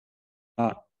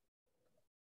Ah,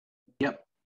 Yep.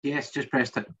 Yes, just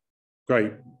pressed it.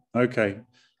 great. Okay.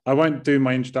 I won't do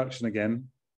my introduction again.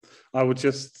 I will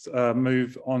just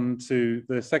move on to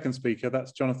the second speaker.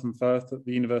 That's Jonathan Firth at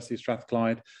the University of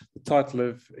Strathclyde. The title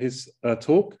of his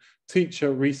talk,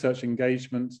 Teacher Research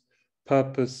Engagement,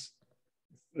 Engagement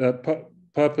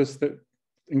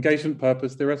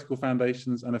Purpose, Theoretical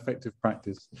Foundations and Effective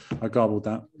Practice. I garbled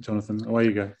that, Jonathan. Away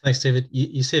you go. Thanks, David.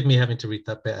 You saved me having to read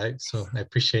that bit out, so I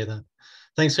appreciate that.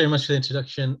 Thanks very much for the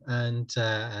introduction and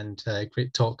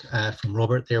great talk from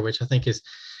Robert there, which I think is,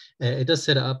 it does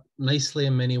set it up nicely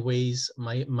in many ways.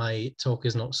 My talk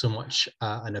is not so much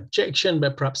an objection,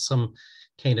 but perhaps some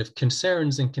kind of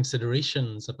concerns and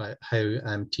considerations about how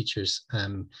teachers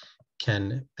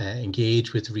can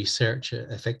engage with research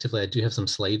effectively. I do have some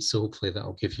slides, so hopefully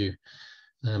that'll give you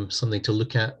something to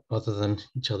look at other than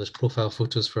each other's profile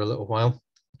photos for a little while.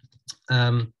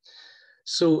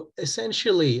 So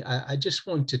essentially, I just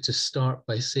wanted to start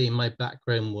by saying my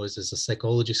background was as a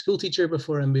psychology school teacher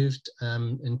before I moved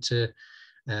into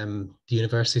the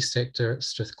university sector at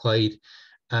Strathclyde.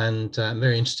 And I'm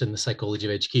very interested in the psychology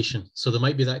of education. So there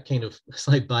might be that kind of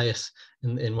slight bias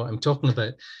in what I'm talking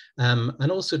about.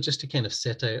 And also just to kind of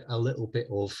set out a little bit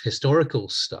of historical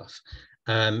stuff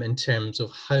in terms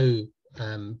of how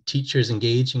teachers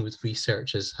engaging with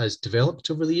research has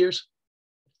developed over the years.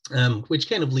 Which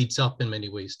kind of leads up in many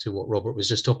ways to what Robert was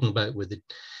just talking about with the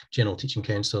General Teaching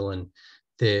Council and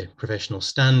the professional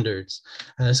standards.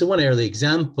 So one early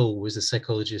example was the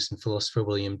psychologist and philosopher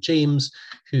William James,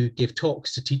 who gave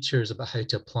talks to teachers about how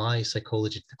to apply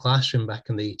psychology to the classroom back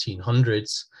in the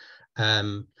 1800s.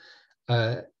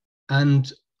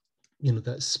 And you know,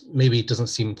 that's maybe doesn't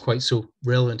seem quite so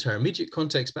relevant to our immediate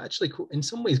context, but actually in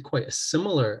some ways quite a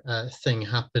similar thing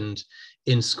happened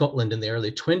in Scotland in the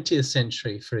early 20th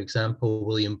century. For example,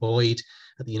 William Boyd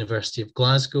at the University of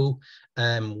Glasgow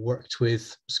worked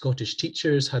with Scottish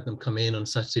teachers, had them come in on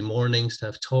Saturday mornings to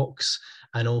have talks,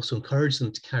 and also encouraged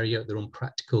them to carry out their own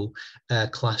practical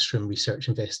classroom research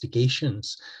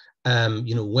investigations.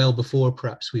 You know, well before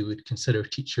perhaps we would consider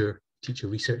teacher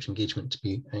research engagement to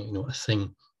be a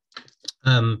thing.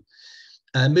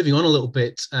 Moving on a little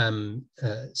bit, some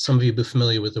of you will be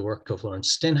familiar with the work of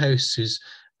Lawrence Stenhouse, who's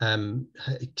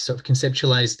sort of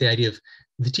conceptualized the idea of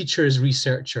the teacher as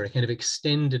researcher, a kind of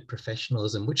extended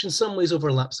professionalism, which in some ways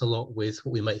overlaps a lot with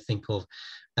what we might think of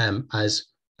as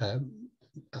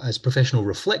professional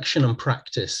reflection and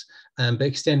practice, but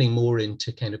extending more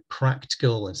into kind of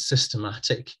practical and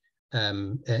systematic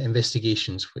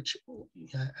investigations, which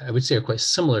I would say are quite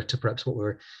similar to perhaps what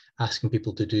we're asking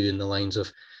people to do in the lines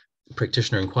of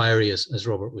practitioner inquiry, as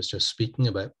Robert was just speaking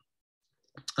about.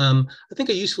 I think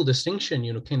a useful distinction,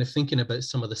 you know, kind of thinking about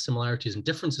some of the similarities and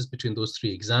differences between those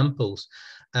three examples,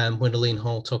 when Elaine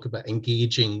Hall talked about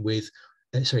engaging with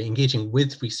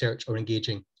research or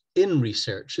engaging in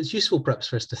research, it's useful perhaps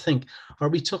for us to think, are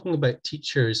we talking about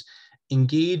teachers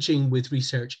engaging with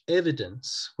research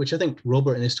evidence, which I think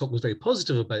Robert in his talk was very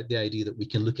positive about, the idea that we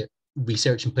can look at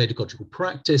research and pedagogical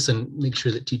practice and make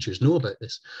sure that teachers know about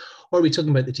this? Or are we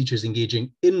talking about the teachers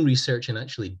engaging in research and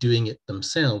actually doing it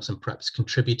themselves and perhaps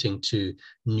contributing to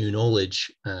new knowledge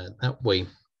that way?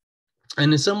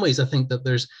 And in some ways, I think that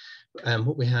there's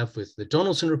what we have with the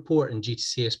Donaldson report and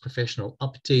GTCS professional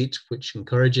update, which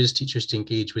encourages teachers to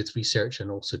engage with research and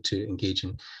also to engage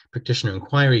in practitioner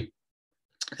inquiry.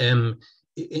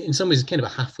 In some ways, it's kind of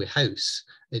a halfway house.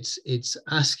 It's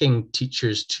asking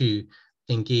teachers to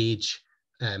engage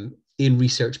in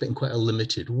research, but in quite a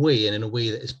limited way, and in a way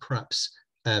that is perhaps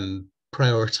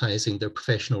prioritizing their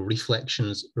professional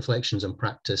reflections and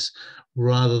practice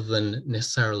rather than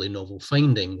necessarily novel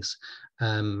findings.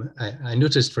 I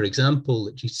noticed, for example,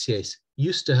 that GTCS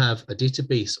used to have a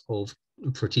database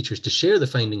for teachers to share the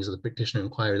findings of the practitioner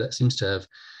inquiry. That seems to have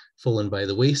fallen by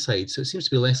the wayside. So it seems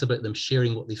to be less about them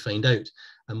sharing what they find out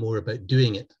and more about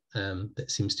doing it.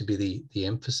 That seems to be the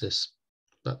emphasis.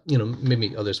 But, you know,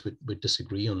 maybe others would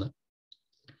disagree on that.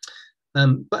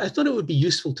 But I thought it would be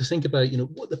useful to think about, you know,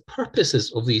 what the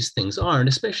purposes of these things are, and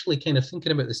especially kind of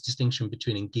thinking about this distinction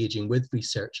between engaging with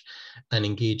research and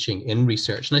engaging in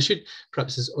research. And I should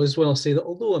perhaps as well say that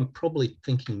although I'm probably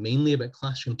thinking mainly about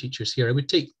classroom teachers here, I would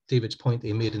take David's point that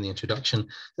he made in the introduction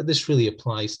that this really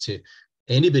applies to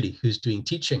anybody who's doing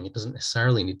teaching. It doesn't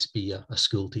necessarily need to be a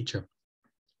school teacher.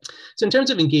 So in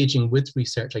terms of engaging with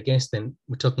research, I guess then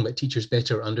we're talking about teachers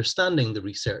better understanding the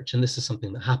research. And this is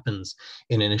something that happens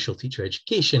in initial teacher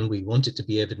education. We want it to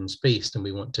be evidence-based, and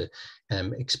we want to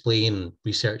explain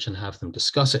research and have them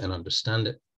discuss it and understand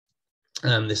it.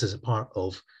 This is a part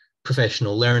of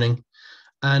professional learning.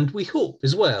 And we hope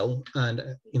as well, and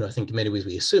I think in many ways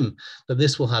we assume that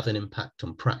this will have an impact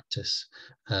on practice.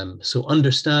 So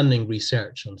understanding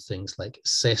research on things like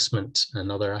assessment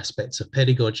and other aspects of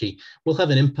pedagogy will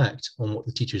have an impact on what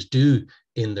the teachers do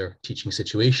in their teaching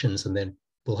situations, and then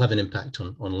will have an impact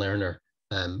on learner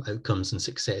outcomes and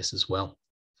success as well.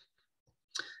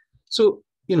 So,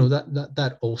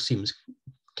 that all seems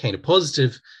kind of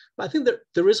positive. But I think that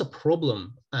there is a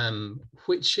problem,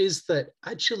 which is that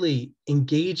actually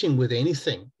engaging with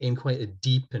anything in quite a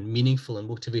deep and meaningful and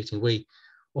motivating way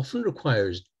often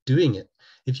requires doing it.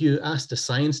 If you asked a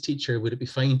science teacher, would it be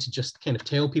fine to just kind of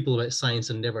tell people about science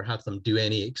and never have them do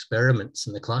any experiments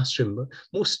in the classroom?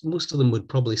 Most of them would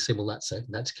probably say, well,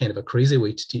 that's kind of a crazy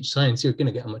way to teach science. You're going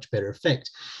to get a much better effect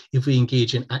if we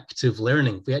engage in active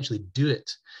learning, if we actually do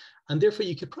it. And therefore,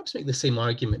 you could perhaps make the same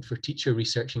argument for teacher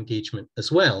research engagement as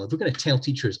well. If we're going to tell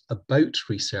teachers about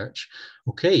research,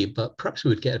 okay, but perhaps we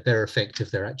would get a better effect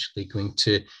if they're actually going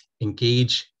to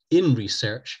engage in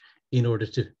research in order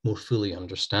to more fully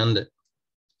understand it.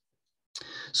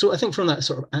 So I think from that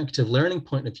sort of active learning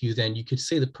point of view, then you could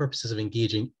say the purposes of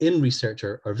engaging in research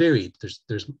are varied.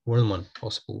 There's more than one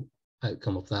possible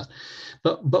outcome of that.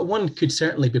 But one could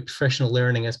certainly be professional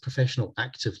learning as professional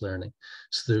active learning.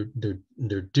 So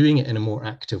they're doing it in a more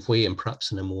active way and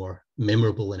perhaps in a more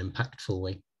memorable and impactful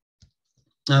way.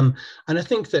 And I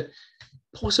think that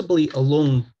possibly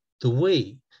along the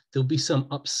way, there'll be some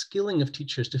upskilling of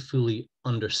teachers to fully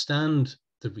understand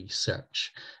the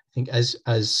research. I think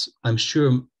as I'm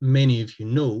sure many of you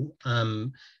know,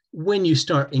 when you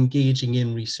start engaging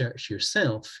in research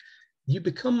yourself, you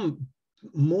become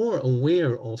more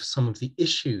aware of some of the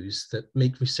issues that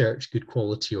make research good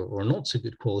quality or not so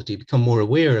good quality, become more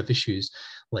aware of issues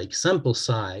like sample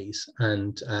size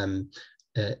and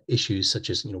issues such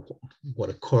as what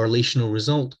a correlational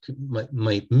result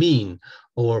might mean,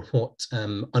 or what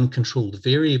uncontrolled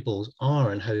variables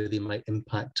are and how they might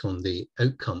impact on the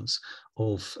outcomes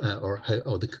of or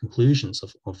the conclusions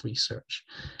of research.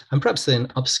 And perhaps then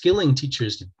upskilling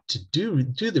teachers to do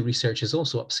the research is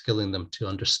also upskilling them to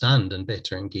understand and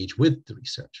better engage with the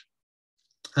research.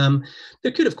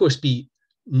 There could, of course, be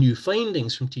new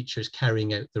findings from teachers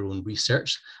carrying out their own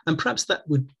research, and perhaps that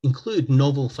would include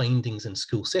novel findings in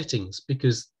school settings,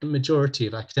 because the majority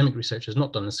of academic research is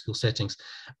not done in school settings,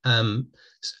 finding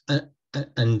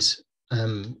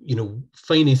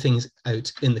things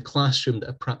out in the classroom that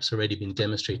have perhaps already been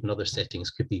demonstrated in other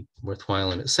settings could be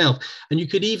worthwhile in itself. And you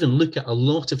could even look at a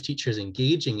lot of teachers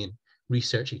engaging in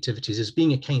research activities as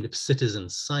being a kind of citizen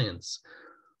science,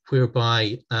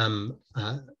 whereby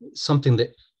something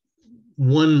that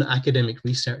one academic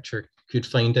researcher could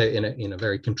find out in a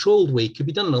very controlled way could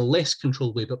be done in a less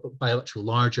controlled way, but by a much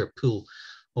larger pool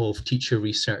of teacher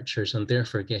researchers, and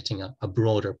therefore getting a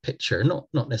broader picture,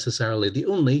 not necessarily the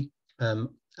only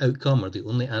outcome or the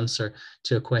only answer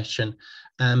to a question,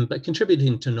 but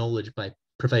contributing to knowledge by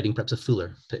providing perhaps a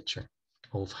fuller picture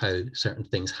of how certain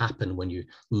things happen when you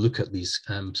look at these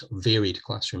sort of varied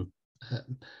classroom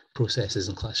processes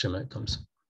and classroom outcomes.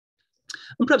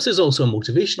 And perhaps there's also a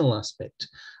motivational aspect.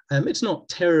 It's not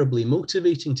terribly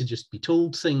motivating to just be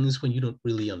told things when you don't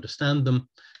really understand them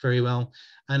very well.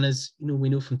 And as we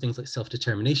know from things like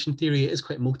self-determination theory, it is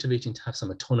quite motivating to have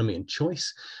some autonomy and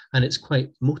choice. And it's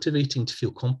quite motivating to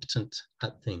feel competent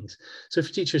at things. So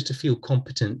for teachers to feel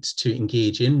competent to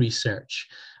engage in research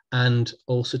and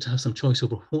also to have some choice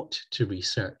over what to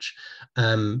research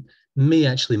may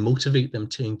actually motivate them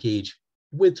to engage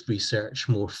with research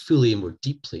more fully and more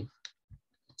deeply.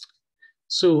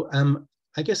 So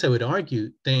I guess I would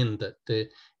argue then that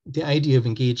the idea of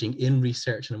engaging in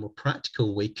research in a more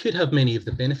practical way could have many of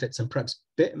the benefits, and perhaps a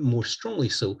bit more strongly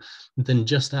so than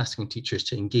just asking teachers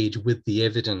to engage with the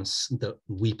evidence that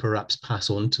we perhaps pass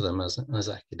on to them as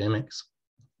academics.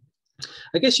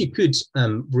 I guess you could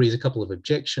raise a couple of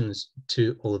objections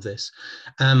to all of this.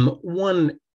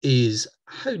 One is,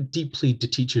 how deeply do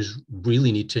teachers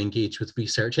really need to engage with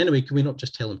research? Anyway, can we not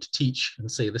just tell them to teach and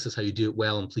say, this is how you do it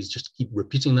well, and please just keep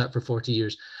repeating that for 40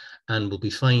 years and we'll be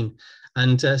fine?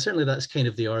 And certainly that's kind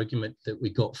of the argument that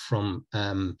we got from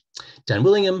Dan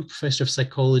Willingham, professor of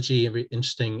psychology, a very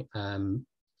interesting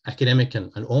academic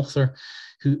and author,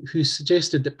 who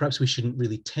suggested that perhaps we shouldn't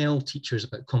really tell teachers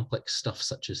about complex stuff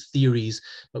such as theories,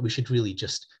 but we should really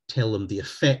just tell them the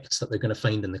effects that they're going to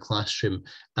find in the classroom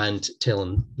and tell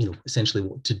them, essentially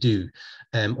what to do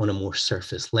on a more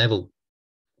surface level.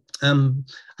 I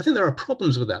think there are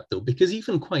problems with that, though, because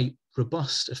even quite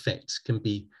robust effects can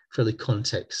be fairly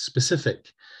context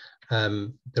specific.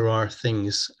 There are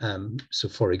things, so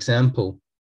for example,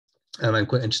 I'm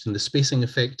quite interested in the spacing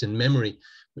effect in memory,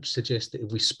 which suggests that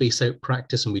if we space out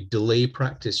practice and we delay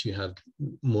practice, you have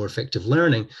more effective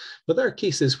learning. But there are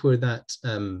cases where that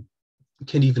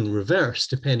can even reverse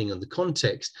depending on the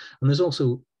context. And there's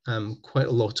also quite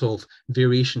a lot of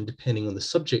variation depending on the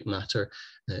subject matter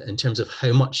in terms of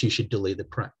how much you should delay the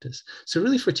practice. So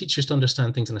really for teachers to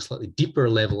understand things on a slightly deeper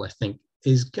level, I think,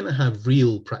 is going to have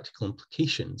real practical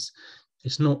implications.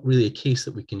 It's not really a case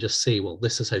that we can just say, well,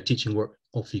 this is how teaching works,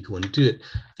 off you go and do it.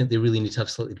 I think they really need to have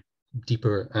slightly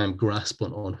deeper grasp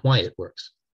on why it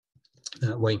works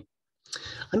that way.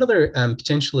 Another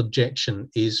potential objection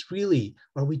is really,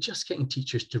 are we just getting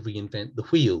teachers to reinvent the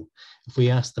wheel if we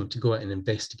ask them to go out and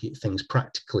investigate things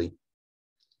practically?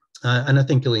 And I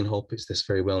think Elaine Hall puts this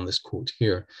very well in this quote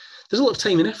here. There's a lot of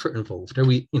time and effort involved. Are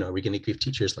we going to give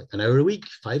teachers like an hour a week,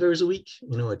 5 hours a week,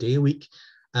 a day a week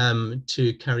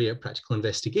to carry out practical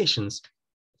investigations,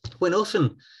 when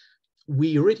often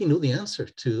we already know the answer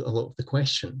to a lot of the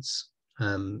questions,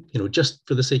 just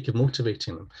for the sake of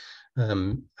motivating them.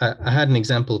 I had an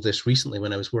example of this recently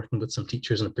when I was working with some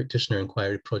teachers in a practitioner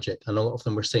inquiry project, and a lot of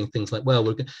them were saying things like, well,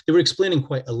 they were explaining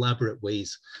quite elaborate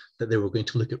ways that they were going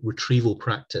to look at retrieval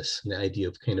practice and the idea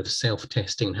of kind of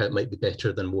self-testing and how it might be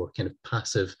better than more kind of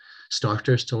passive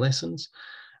starters to lessons.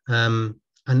 And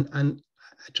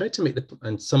I tried to make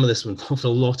and some of this involved a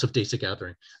lot of data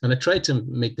gathering, and I tried to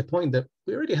make the point that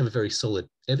we already have a very solid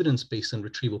evidence base on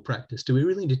retrieval practice. Do we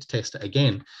really need to test it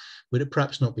again? Would it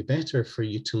perhaps not be better for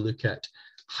you to look at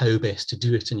how best to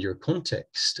do it in your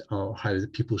context, or how the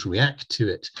pupils react to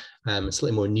it?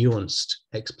 Slightly more nuanced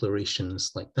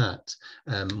explorations like that,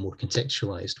 more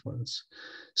contextualized ones.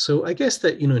 So I guess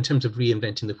that, in terms of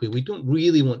reinventing the wheel, we don't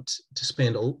really want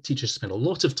to teachers spend a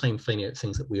lot of time finding out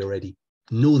things that we already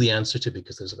know the answer to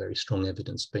because there's a very strong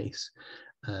evidence base.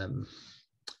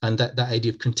 And that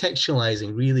idea of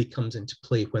contextualizing really comes into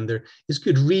play when there is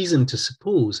good reason to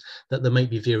suppose that there might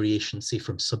be variation, say,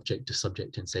 from subject to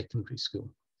subject in secondary school,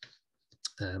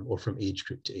 or from age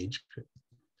group to age group.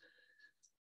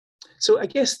 So I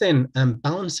guess then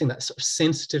balancing that sort of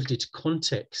sensitivity to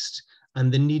context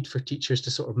and the need for teachers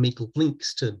to sort of make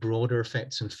links to broader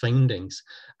effects and findings,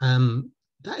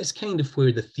 that is kind of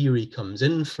where the theory comes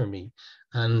in for me.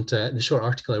 And the short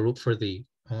article I wrote for the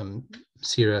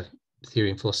SERA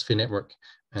Theory and Philosophy Network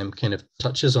kind of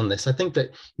touches on this. I think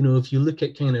that, if you look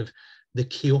at kind of the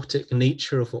chaotic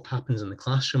nature of what happens in the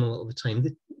classroom a lot of the time,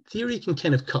 the theory can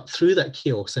kind of cut through that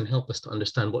chaos and help us to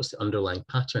understand what's the underlying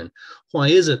pattern. Why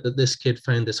is it that this kid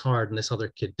found this hard and this other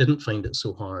kid didn't find it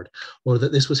so hard? Or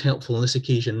that this was helpful on this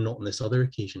occasion, not on this other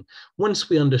occasion? Once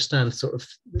we understand sort of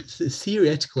the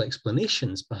theoretical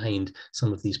explanations behind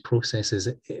some of these processes,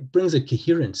 it brings a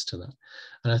coherence to that.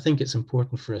 And I think it's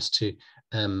important for us to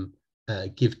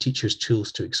give teachers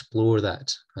tools to explore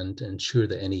that and ensure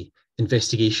that any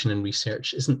investigation and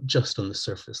research isn't just on the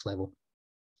surface level.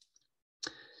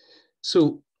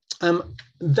 So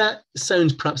that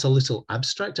sounds perhaps a little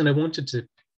abstract, and I wanted to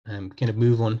kind of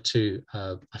move on to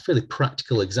a fairly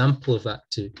practical example of that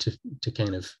to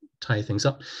kind of tie things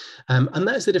up. And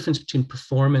that is the difference between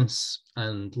performance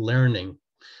and learning.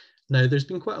 Now, there's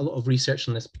been quite a lot of research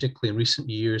on this, particularly in recent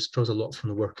years, draws a lot from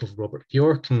the work of Robert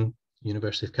Bjork and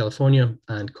University of California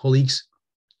and colleagues,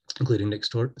 including Nick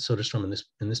Soderstrom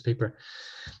in this paper.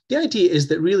 The idea is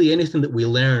that really anything that we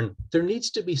learn, there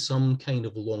needs to be some kind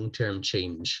of long-term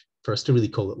change for us to really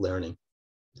call it learning.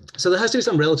 So there has to be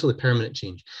some relatively permanent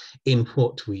change in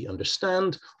what we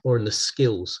understand or in the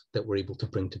skills that we're able to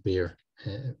bring to bear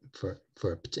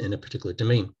in a particular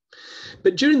domain.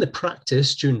 But during the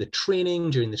practice, during the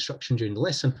training, during the instruction, during the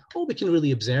lesson, all we can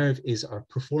really observe is our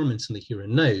performance in the here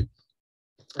and now.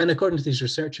 And according to these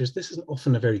researchers, this isn't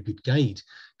often a very good guide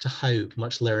to how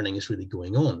much learning is really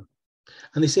going on.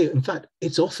 And they say, in fact,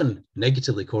 it's often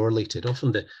negatively correlated.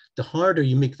 Often the harder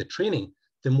you make the training,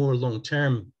 the more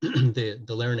long-term the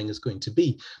learning is going to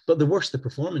be, but the worse the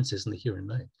performance is in the here and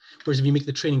now. Whereas if you make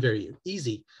the training very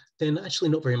easy, then actually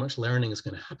not very much learning is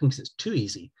going to happen because it's too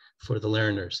easy for the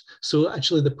learners. So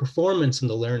actually the performance and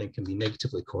the learning can be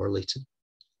negatively correlated.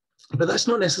 But that's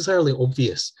not necessarily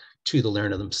obvious to the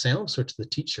learner themselves or to the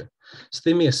teacher. So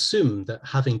they may assume that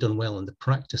having done well in the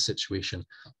practice situation,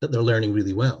 that they're learning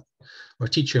really well. Or a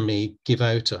teacher may give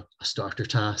out a starter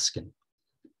task and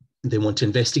they want to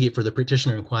investigate for the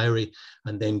practitioner inquiry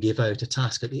and then give out a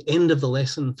task at the end of the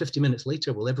lesson. 50 minutes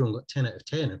later, well, everyone got 10 out of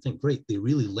 10 and think, great, they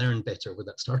really learned better with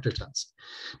that starter task.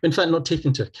 But in fact, not taking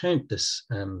into account this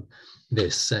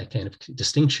kind of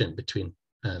distinction between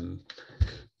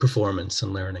performance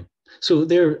and learning. So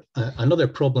there, another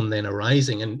problem then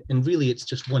arising, and really it's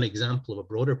just one example of a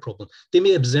broader problem. They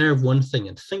may observe one thing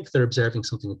and think they're observing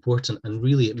something important, and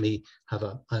really it may have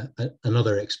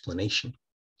another explanation.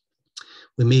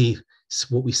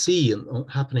 what we see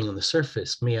happening on the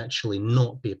surface may actually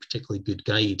not be a particularly good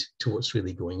guide to what's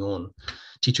really going on.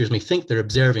 Teachers may think they're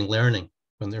observing learning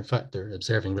when in fact they're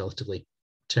observing relatively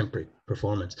temporary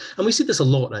performance. And we see this a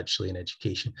lot actually in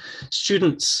education.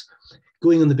 Students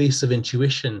going on the basis of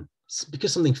intuition,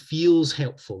 because something feels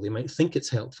helpful, they might think it's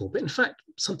helpful, but in fact,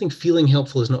 something feeling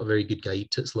helpful is not a very good guide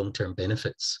to its long-term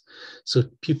benefits. So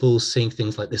pupils saying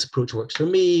things like, this approach works for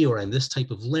me, or I'm this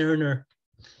type of learner.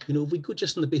 You know, if we go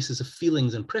just on the basis of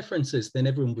feelings and preferences, then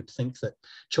everyone would think that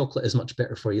chocolate is much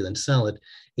better for you than salad.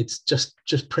 It's just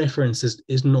preferences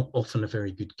is not often a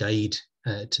very good guide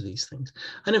to these things.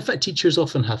 And in fact, teachers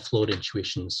often have flawed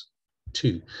intuitions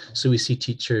too. So we see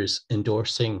teachers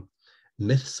endorsing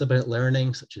myths about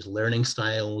learning, such as learning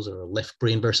styles or left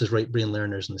brain versus right brain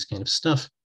learners and this kind of stuff.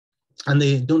 And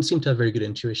they don't seem to have very good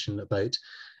intuition about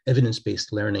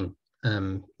evidence-based learning,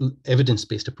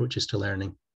 evidence-based approaches to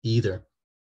learning either.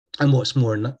 And what's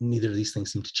more, neither of these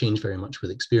things seem to change very much with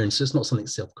experience. So it's not something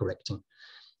self-correcting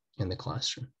in the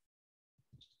classroom.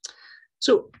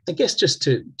 So I guess just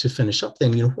to finish up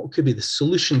then, you know, what could be the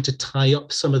solution to tie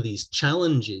up some of these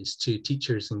challenges to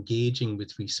teachers engaging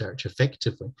with research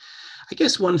effectively? I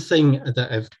guess one thing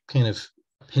that I've kind of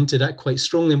hinted at quite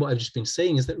strongly in what I've just been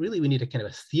saying is that really we need a kind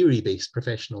of a theory-based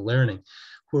professional learning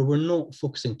where we're not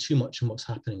focusing too much on what's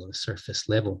happening on the surface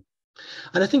level.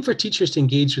 And I think for teachers to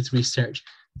engage with research,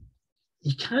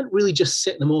 you can't really just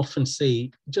set them off and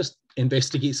say, just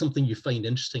investigate something you find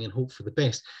interesting and hope for the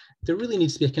best. There really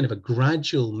needs to be a kind of a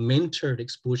gradual mentored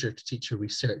exposure to teacher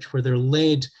research where they're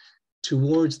led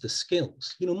towards the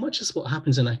skills. You know, much as what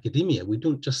happens in academia, we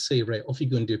don't just say, right, off you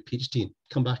go and do a PhD and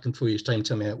come back in 4 years' time,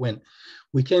 tell me how it went.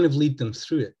 We kind of lead them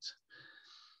through it.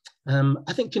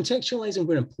 I think contextualizing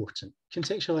where important.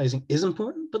 Contextualizing is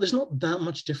important, but there's not that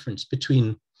much difference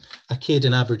between a kid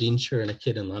in Aberdeenshire and a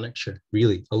kid in Lanarkshire,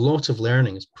 really. A lot of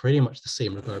learning is pretty much the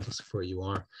same regardless of where you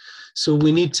are. So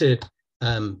we need to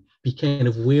be kind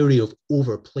of wary of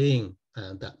overplaying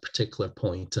that particular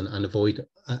point and avoid,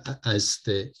 as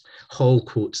the Hall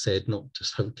quote said, not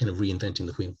just how kind of reinventing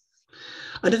the wheel.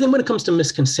 And I think when it comes to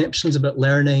misconceptions about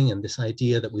learning and this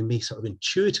idea that we may sort of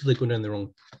intuitively go down the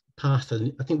wrong path,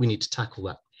 I think we need to tackle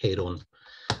that head on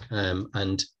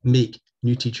and make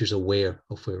new teachers aware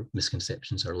of where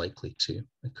misconceptions are likely to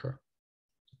occur.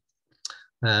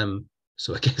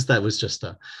 So I guess that was just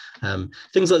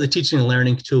things like the Teaching and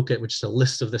Learning Toolkit, which is a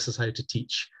list of this is how to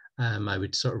teach. I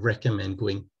would sort of recommend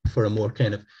going for a more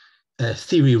kind of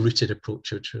theory-rooted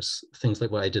approach, which was things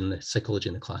like what I did in the Psychology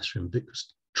in the Classroom book,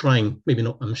 trying, maybe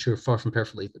not, I'm sure, far from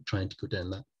perfectly, but trying to go down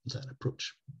that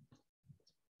approach.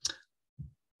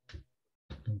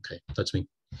 Okay, that's me.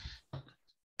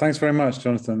 Thanks very much,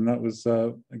 Jonathan. That was,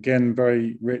 again,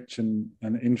 very rich and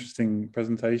interesting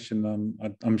presentation.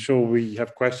 I'm sure we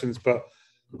have questions, but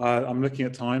I'm looking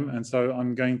at time, and so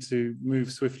I'm going to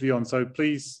move swiftly on. So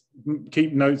please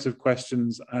keep notes of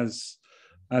questions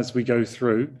as we go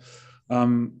through.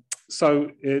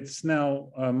 So it's now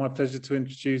my pleasure to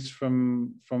introduce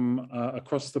from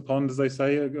across the pond, as they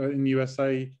say in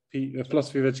USA,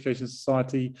 Philosophy of Education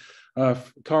Society,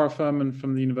 Cara Furman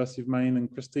from the University of Maine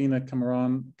and Christina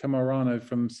Camarano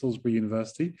from Salisbury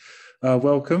University.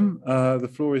 Welcome. The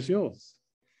floor is yours.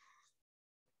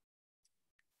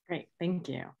 Great, thank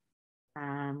you.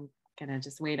 I'm gonna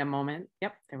just wait a moment.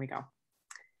 Yep, there we go.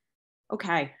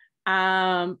 Okay,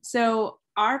 so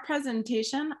our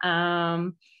presentation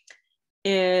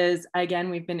is,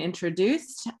 again, we've been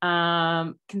introduced,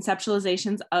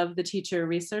 conceptualizations of the teacher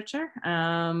researcher.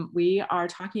 We are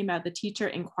talking about the teacher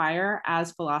inquirer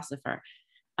as philosopher.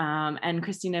 And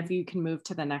Christina, if you can move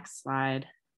to the next slide.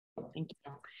 Thank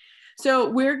you. So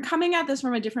we're coming at this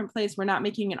from a different place. We're not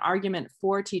making an argument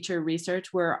for teacher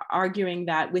research. We're arguing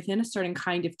that within a certain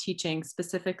kind of teaching,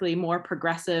 specifically more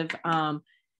progressive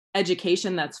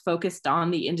education that's focused on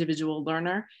the individual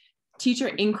learner, teacher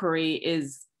inquiry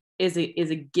is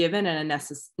a given and a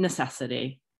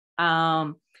necessity.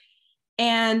 And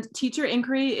teacher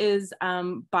inquiry is,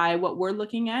 by what we're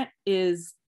looking at,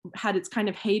 had its kind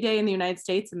of heyday in the United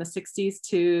States in the 60s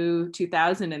to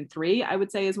 2003, I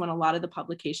would say, is when a lot of the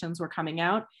publications were coming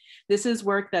out. This is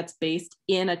work that's based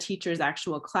in a teacher's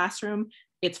actual classroom.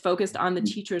 It's focused on the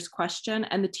teacher's question,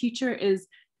 and the teacher is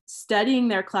studying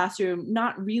their classroom,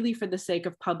 not really for the sake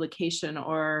of publication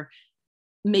or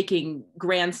making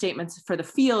grand statements for the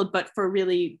field, but for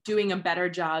really doing a better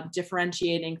job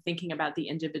differentiating, thinking about the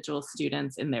individual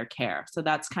students in their care. So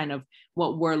that's kind of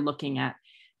what we're looking at.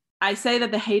 I say that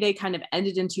the heyday kind of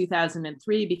ended in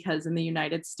 2003 because in the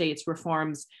United States,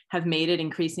 reforms have made it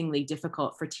increasingly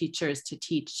difficult for teachers to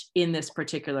teach in this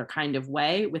particular kind of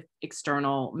way with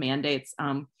external mandates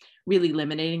really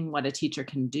limiting what a teacher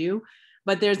can do.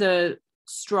 But there's a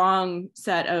strong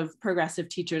set of progressive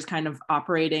teachers kind of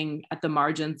operating at the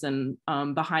margins and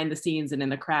behind the scenes and in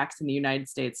the cracks in the United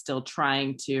States, still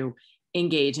trying to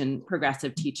engage in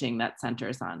progressive teaching that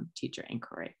centers on teacher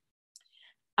inquiry.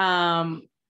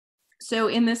 So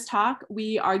in this talk,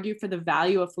 we argue for the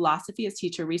value of philosophy as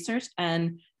teacher research,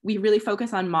 and we really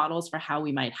focus on models for how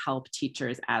we might help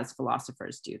teachers as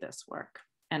philosophers do this work.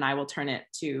 And I will turn it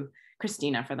to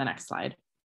Christina for the next slide.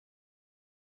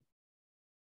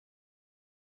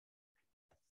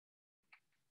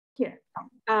 Here.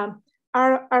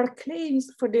 Our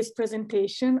claims for this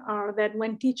presentation are that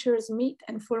when teachers meet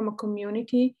and form a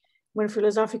community where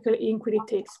philosophical inquiry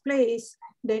takes place,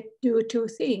 they do two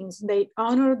things. They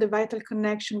honor the vital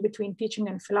connection between teaching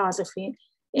and philosophy,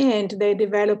 and they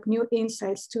develop new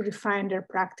insights to refine their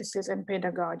practices and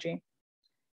pedagogy.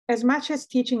 As much as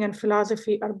teaching and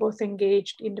philosophy are both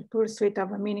engaged in the pursuit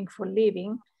of a meaningful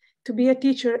living, to be a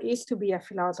teacher is to be a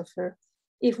philosopher.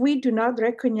 If we do not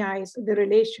recognize the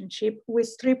relationship, we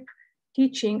strip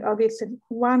teaching of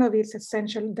one of its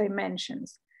essential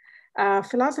dimensions.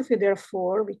 Philosophy,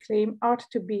 therefore, we claim, ought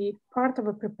to be part of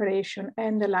a preparation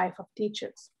and the life of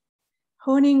teachers.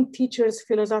 Honing teachers'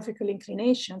 philosophical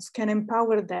inclinations can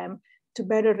empower them to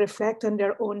better reflect on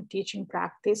their own teaching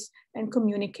practice and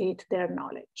communicate their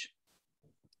knowledge.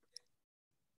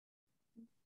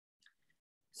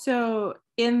 So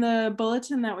in the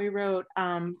bulletin that we wrote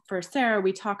for SERA,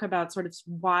 we talk about sort of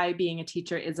why being a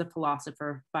teacher is a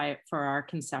philosopher for our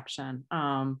conception,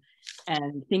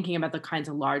 and thinking about the kinds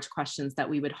of large questions that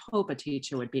we would hope a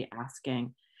teacher would be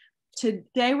asking.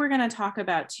 Today, we're going to talk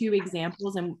about two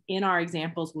examples, and in our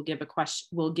examples,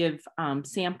 we'll give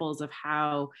samples of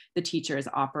how the teacher is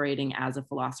operating as a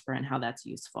philosopher and how that's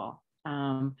useful.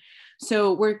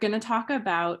 So we're going to talk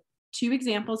about two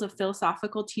examples of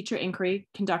philosophical teacher inquiry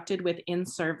conducted with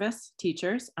in-service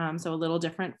teachers. So a little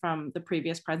different from the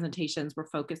previous presentations, we're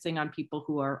focusing on people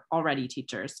who are already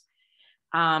teachers.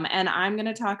 And I'm going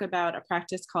to talk about a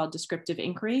practice called descriptive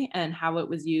inquiry and how it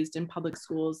was used in public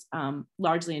schools,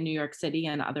 largely in New York City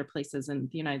and other places in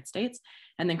the United States.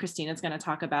 And then Christina's going to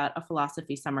talk about a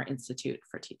philosophy summer institute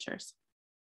for teachers.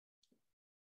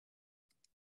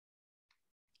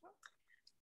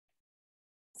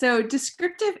 So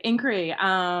descriptive inquiry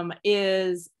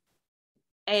is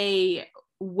a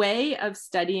way of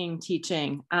studying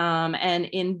teaching. And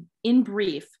in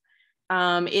brief,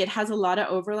 it has a lot of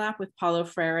overlap with Paulo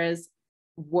Freire's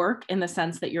work in the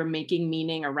sense that you're making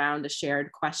meaning around a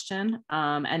shared question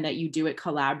and that you do it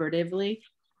collaboratively.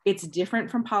 It's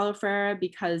different from Paulo Freire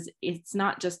because it's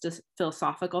not just a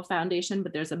philosophical foundation,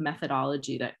 but there's a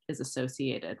methodology that is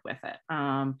associated with it.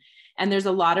 And there's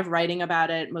a lot of writing about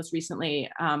it. Most recently,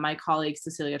 my colleague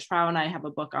Cecilia Trau and I have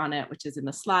a book on it, which is in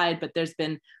the slide, but there's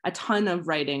been a ton of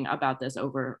writing about this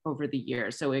over the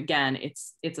years. So again,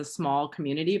 it's a small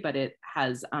community, but it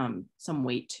has some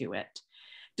weight to it.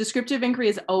 Descriptive inquiry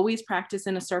is always practiced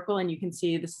in a circle, and you can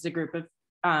see this is a group of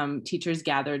teachers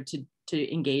gathered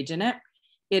to engage in it.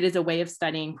 It is a way of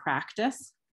studying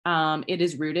practice. It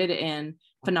is rooted in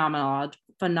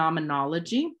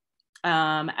phenomenology,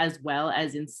 as well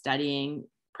as in studying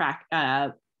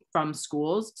from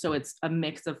schools. So it's a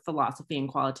mix of philosophy and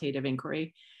qualitative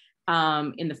inquiry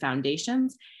in the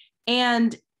foundations.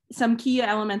 And some key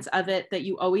elements of it that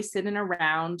you always sit in a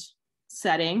round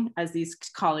setting, as these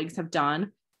colleagues have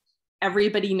done.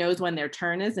 Everybody knows when their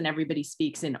turn is and everybody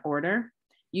speaks in order.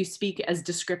 You speak as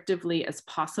descriptively as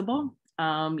possible.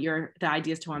 The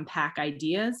idea is to unpack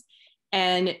ideas,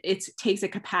 and it takes a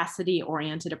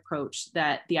capacity-oriented approach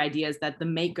that the idea is that the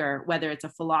maker, whether it's a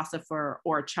philosopher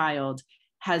or a child,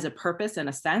 has a purpose and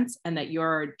a sense, and that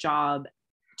your job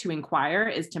to inquire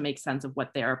is to make sense of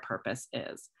what their purpose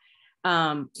is.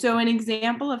 So an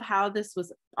example of how this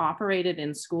was operated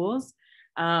in schools,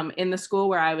 in the school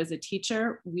where I was a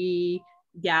teacher, we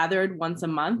gathered once a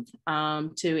month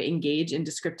to engage in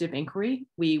descriptive inquiry.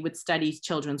 We would study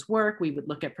children's work, we would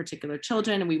look at particular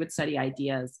children, and we would study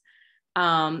ideas.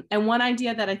 And one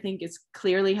idea that I think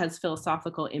clearly has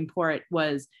philosophical import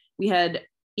was we had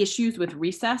issues with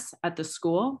recess at the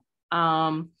school.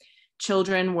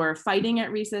 Children were fighting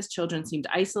at recess, children seemed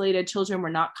isolated, children were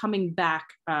not coming back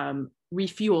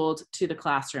refueled to the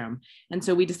classroom. And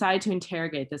so we decided to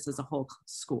interrogate this as a whole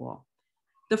school.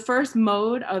 The first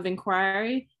mode of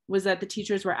inquiry was that the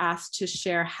teachers were asked to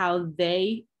share how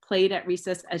they played at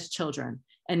recess as children.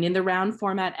 And in the round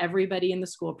format, everybody in the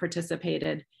school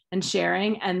participated in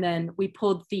sharing. And then we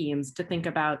pulled themes to think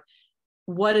about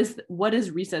what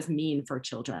does recess mean for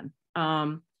children?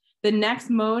 The next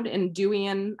mode in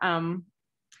Deweyan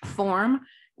form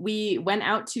we went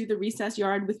out to the recess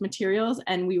yard with materials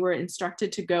and we were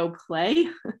instructed to go play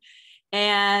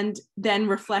and then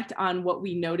reflect on what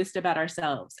we noticed about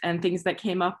ourselves. And things that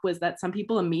came up was that some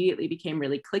people immediately became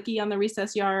really cliquey on the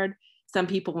recess yard. Some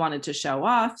people wanted to show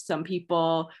off. Some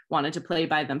people wanted to play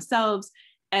by themselves.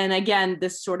 And again,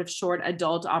 this sort of short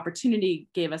adult opportunity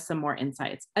gave us some more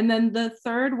insights. And then the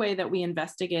third way that we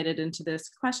investigated into this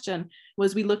question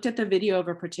was we looked at the video of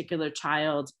a particular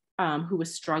child who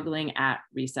was struggling at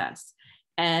recess.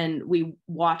 And we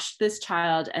watched this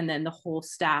child, and then the whole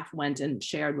staff went and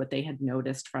shared what they had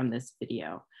noticed from this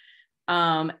video.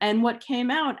 And what came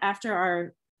out after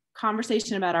our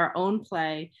conversation about our own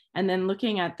play and then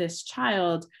looking at this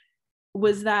child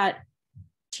was that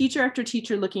teacher after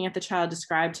teacher looking at the child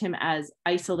described him as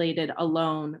isolated,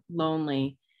 alone,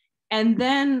 lonely. And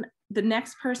then the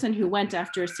next person who went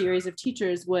after a series of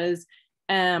teachers was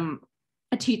a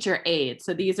teacher aide.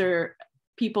 So these are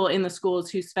people in the schools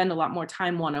who spend a lot more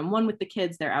time one-on-one with the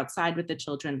kids. They're outside with the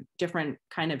children, different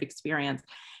kind of experience.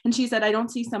 And she said, I don't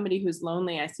see somebody who's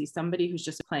lonely. I see somebody who's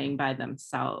just playing by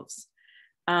themselves.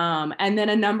 And then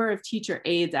a number of teacher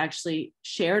aides actually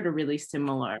shared a really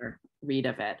similar read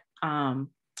of it.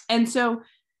 And so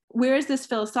where is this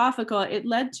philosophical? It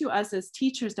led to us as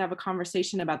teachers to have a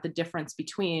conversation about the difference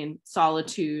between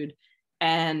solitude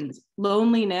and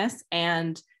loneliness,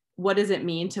 and what does it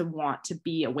mean to want to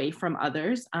be away from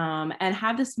others, and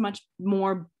have this much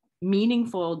more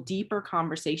meaningful, deeper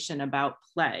conversation about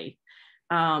play,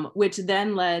 which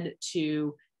then led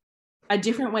to a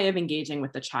different way of engaging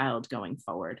with the child going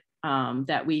forward,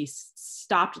 that we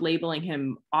stopped labeling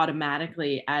him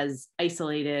automatically as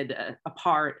isolated,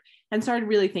 apart, and started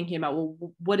really thinking about,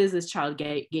 well, what is this child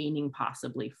gaining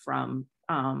possibly from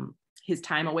his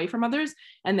time away from others?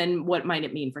 And then what might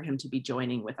it mean for him to be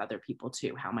joining with other people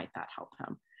too? How might that help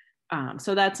him?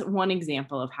 So that's one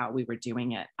example of how we were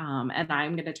doing it. And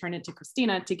I'm going to turn it to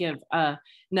Christina to give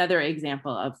another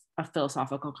example of a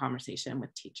philosophical conversation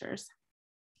with teachers.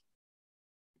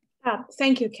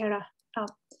 Thank you, Kara.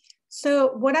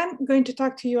 So what I'm going to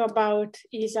talk to you about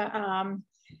is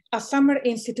a summer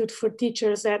institute for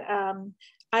teachers that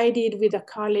I did with a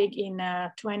colleague in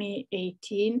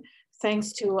 2018,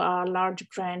 thanks to a large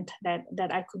grant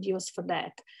that I could use for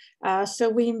that. So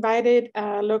we invited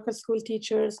local school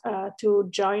teachers to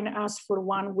join us for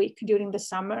 1 week during the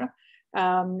summer,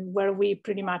 where we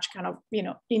pretty much kind of,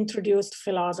 introduced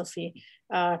philosophy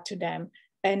to them.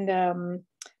 And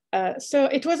so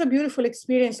it was a beautiful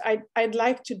experience. I'd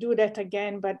like to do that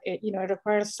again, but it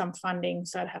requires some funding,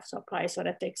 so I'd have to apply, so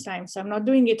that takes time. So I'm not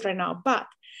doing it right now. But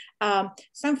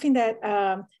something that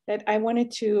I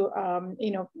wanted to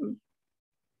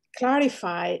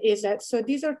clarify is that, so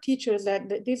these were teachers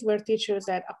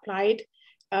that applied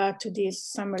to this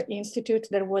summer institute.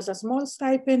 There was a small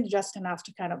stipend, just enough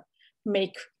to kind of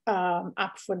make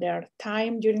up for their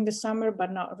time during the summer,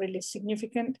 but not really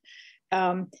significant.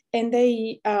 And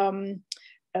they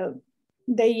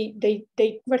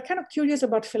were kind of curious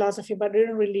about philosophy, but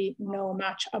didn't really know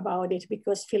much about it,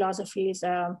 because philosophy is,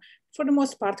 for the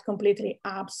most part, completely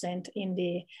absent in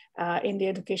the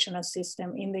educational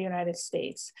system in the United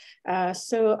States.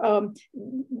 So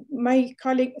my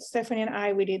colleague Stephanie and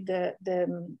I, we did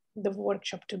the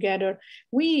workshop together.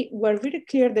 We were really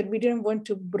clear that we didn't want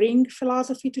to bring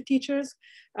philosophy to teachers,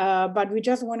 but we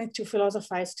just wanted to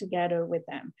philosophize together with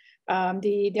them.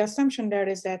 The assumption there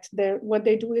is that what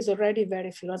they do is already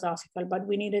very philosophical, but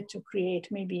we needed to create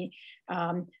maybe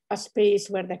a space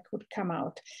where that could come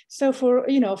out. So for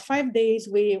 5 days,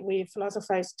 we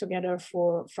philosophized together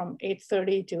from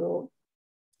 8:30 to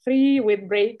 3, with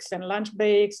breaks and lunch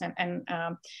breaks, but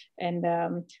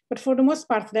for the most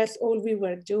part, that's all we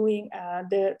were doing.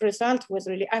 The result was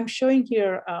really, I'm showing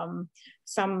here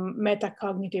some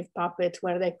metacognitive puppet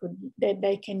where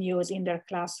they can use in their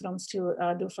classrooms to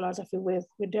do philosophy with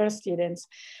their students.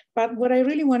 But what I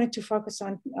really wanted to focus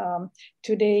on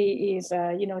today is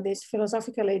this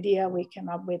philosophical idea we came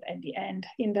up with at the end.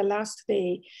 In the last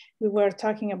day, we were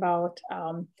talking about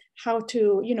how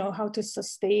to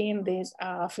sustain this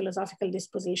philosophical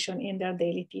disposition in their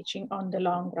daily teaching on the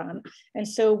long run. And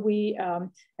so we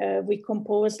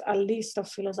composed a list of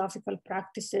philosophical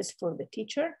practices for the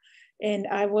teacher. And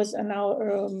I was now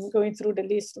going through the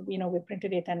list. We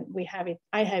printed it and we have it.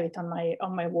 I have it on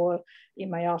my wall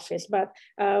in my office. But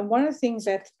one of the things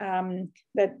that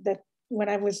when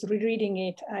I was rereading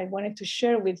it, I wanted to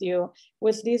share with you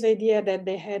was this idea that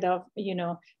they had of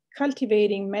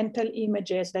cultivating mental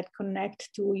images that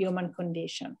connect to human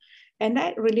condition. And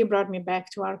that really brought me back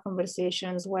to our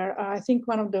conversations, where I think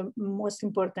one of the most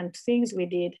important things we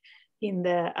did in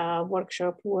the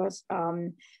workshop was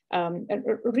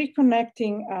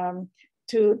reconnecting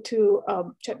to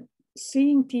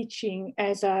seeing teaching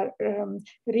as a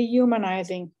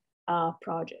rehumanizing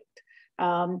project.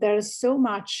 There's so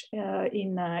much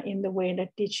in the way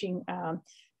that teaching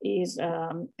is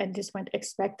at this point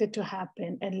expected to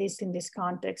happen, at least in this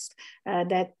context,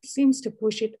 that seems to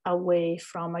push it away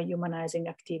from a humanizing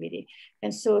activity.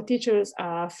 And so teachers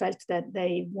felt that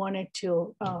they wanted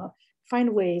to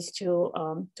find ways to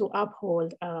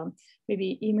uphold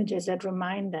maybe images that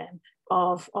remind them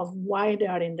of why they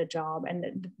are in the job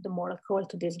and the moral call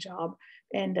to this job.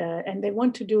 And they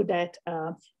want to do that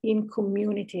in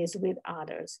communities with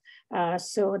others.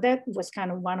 So that was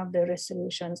kind of one of the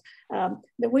resolutions.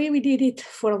 The way we did it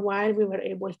for a while, we were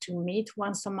able to meet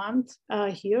once a month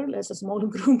here as a small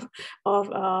group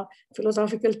of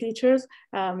philosophical teachers.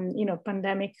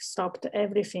 Pandemic stopped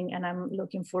everything, and I'm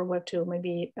looking forward to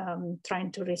maybe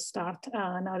trying to restart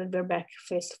now that we're back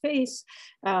face to face.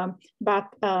 But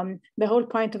the whole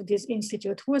point of this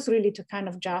institute was really to kind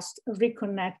of just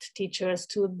reconnect teachers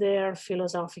to their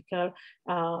philosophical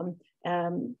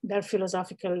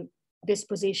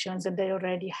dispositions that they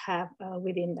already have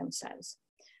within themselves.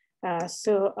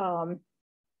 So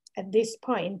at this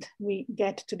point, we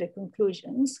get to the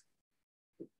conclusions,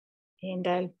 and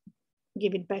I'll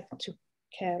give it back to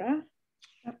Kara.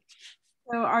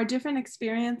 So our different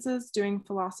experiences doing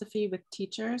philosophy with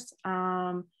teachers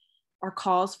are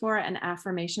calls for and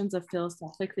affirmations of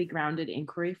philosophically grounded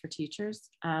inquiry for teachers.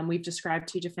 We've described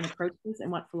two different approaches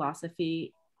and what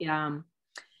philosophy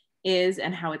is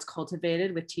and how it's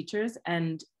cultivated with teachers.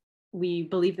 And we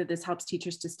believe that this helps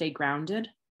teachers to stay grounded.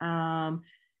 The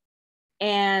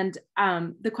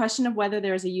question of whether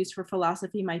there is a use for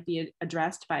philosophy might be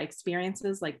addressed by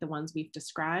experiences like the ones we've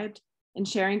described. In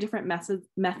sharing different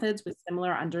methods with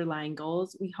similar underlying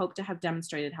goals, we hope to have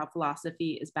demonstrated how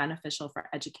philosophy is beneficial for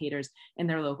educators in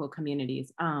their local communities.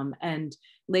 And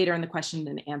later in the question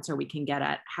and answer, we can get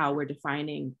at how we're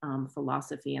defining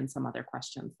philosophy and some other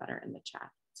questions that are in the chat.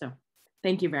 So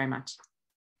thank you very much.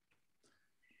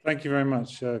 Thank you very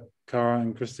much, Cara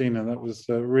and Christina. That was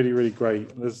really, really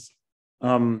great. There's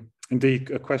indeed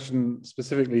a question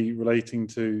specifically relating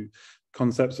to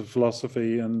concepts of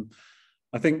philosophy, and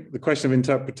I think the question of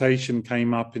interpretation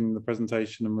came up in the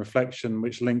presentation and reflection,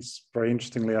 which links very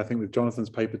interestingly, I think, with Jonathan's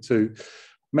paper too.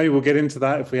 Maybe we'll get into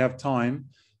that if we have time.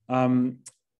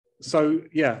 So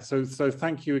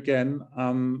thank you again.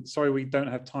 Sorry we don't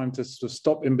have time to sort of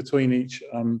stop in between each,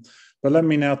 but let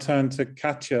me now turn to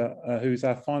Katja, who's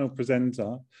our final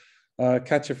presenter.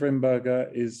 Katja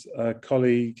Frimberger is a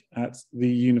colleague at the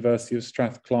University of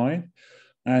Strathclyde,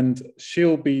 and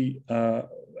she'll be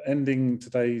ending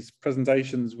today's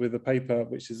presentations with a paper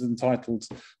which is entitled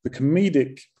The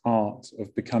Comedic Art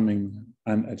of Becoming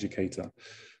an Educator.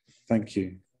 Thank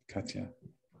you, Katja.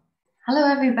 Hello,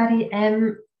 everybody.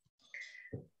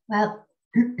 Well,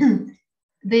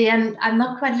 I'm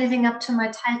not quite living up to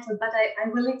my title, but I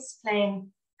will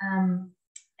explain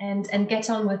and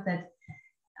get on with it.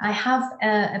 I have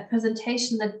a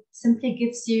presentation that simply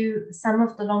gives you some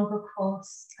of the longer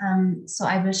quotes, so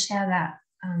I will share that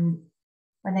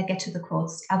when I get to the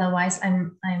quotes. Otherwise,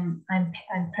 I'm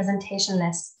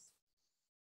presentation-less.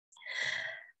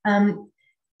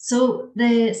 So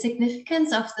the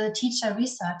significance of the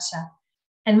teacher-researcher,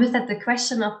 and with that the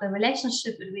question of the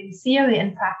relationship between theory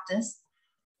and practice,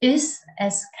 is,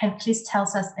 as Canclis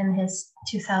tells us in his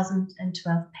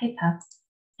 2012 paper,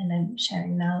 and I'm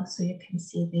sharing now so you can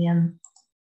see the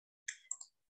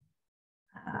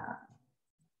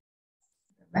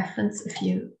reference if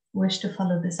you wish to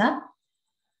follow this up.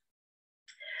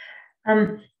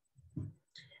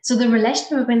 So the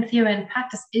relation between theory and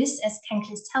practice is, as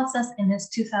Canclis tells us in his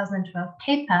 2012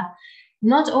 paper,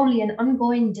 not only an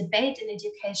ongoing debate in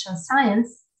educational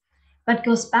science, but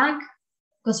goes right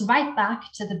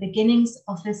back to the beginnings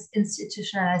of this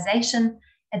institutionalization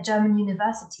at German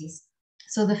universities.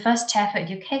 So the first chair for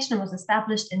education was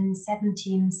established in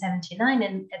 1779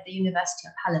 at the University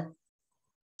of Halle.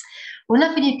 One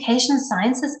of education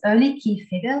science's early key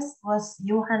figures was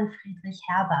Johann Friedrich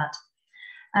Herbart,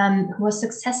 who was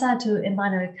successor to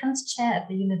Immanuel Kant's chair at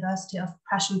the University of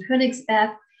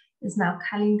Prussian-Königsberg, is now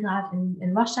Kaliningrad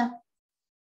in Russia.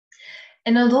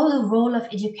 And although the role of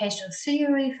educational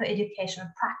theory for educational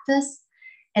practice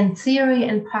and theory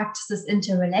and practice's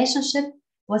interrelationship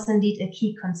was indeed a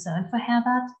key concern for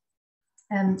Herbart,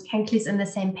 Canclis in the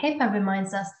same paper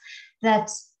reminds us that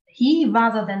he,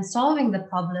 rather than solving the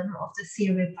problem of the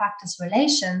theory-practice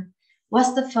relation,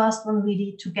 was the first one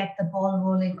really to get the ball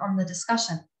rolling on the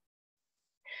discussion.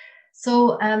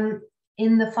 So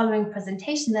in the following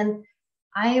presentation, then,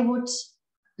 I would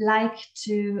like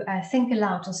to think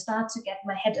aloud, to start to get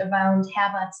my head around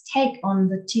Herbert's take on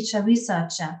the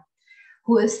teacher-researcher,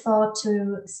 who is thought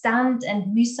to stand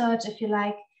and research, if you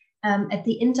like, at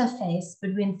the interface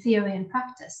between theory and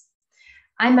practice.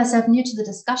 I'm myself new to the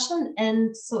discussion,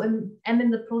 and so am in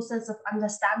the process of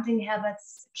understanding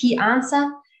Herbert's key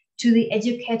answer to the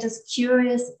educator's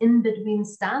curious in-between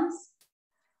stance,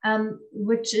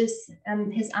 which is,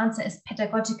 his answer is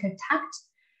pedagogical tact.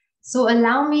 So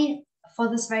allow me for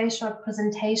this very short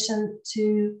presentation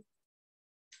to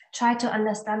try to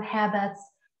understand Herbert's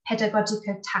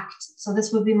pedagogical tact. So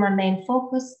this will be my main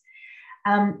focus.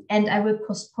 And I will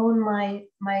postpone my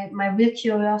real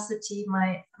curiosity,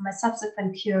 my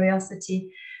subsequent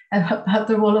curiosity about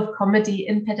the role of comedy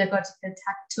in pedagogical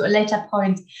tact to a later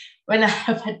point when I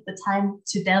have had the time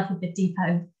to delve a bit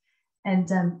deeper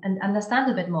and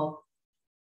understand a bit more.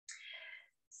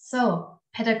 So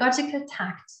pedagogical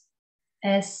tact,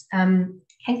 as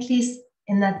Henkles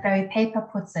in that very paper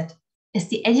puts it, is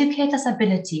the educator's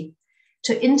ability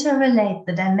to interrelate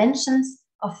the dimensions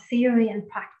of theory and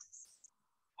practice.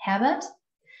 Herbert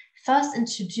first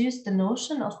introduced the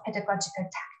notion of pedagogical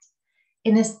tact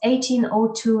in his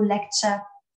 1802 lecture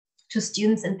to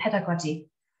students in pedagogy.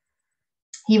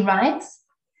 He writes,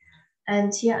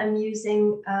 and here I'm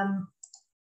using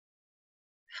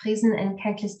Friesen and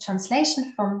Henkles'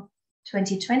 translation from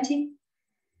 2020.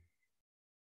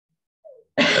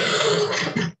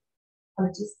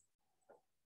 Apologies.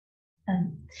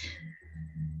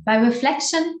 By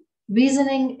reflection,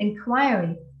 reasoning,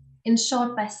 inquiry, in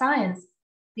short, by science,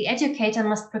 the educator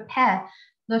must prepare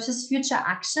not his future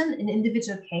action in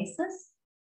individual cases,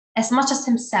 as much as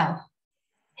himself,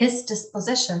 his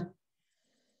disposition.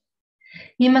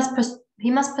 He must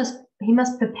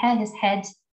prepare his head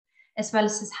as well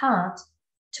as his heart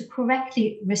to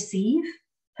correctly receive,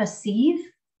 perceive,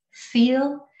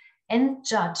 feel, and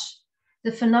judge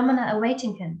the phenomena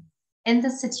awaiting him and the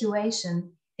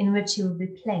situation in which he will be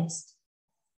placed.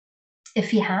 If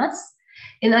he has,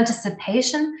 in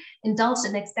anticipation, indulged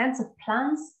in extensive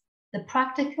plans, the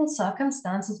practical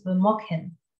circumstances will mock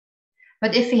him.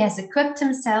 But if he has equipped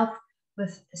himself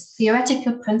with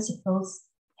theoretical principles,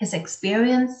 his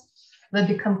experience will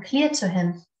become clear to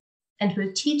him and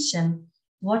will teach him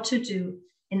what to do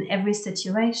in every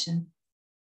situation.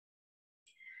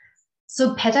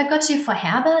 So pedagogy for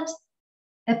Herbert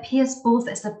appears both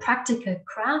as a practical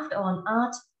craft or an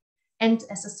art and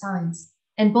as a science.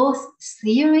 And both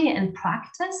theory and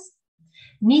practice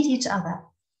need each other.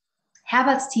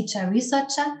 Herbert's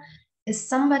teacher-researcher is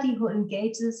somebody who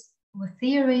engages with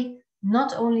theory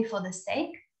not only for the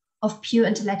sake of pure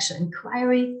intellectual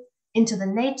inquiry into the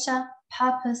nature,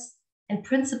 purpose, and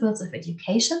principles of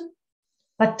education,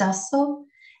 but does so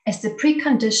as the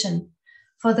precondition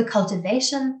for the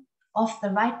cultivation of the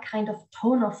right kind of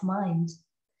tone of mind,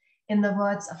 in the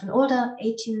words of an older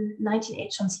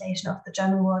 1908 translation of the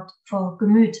German word for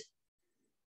Gemüt.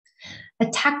 A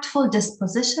tactful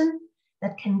disposition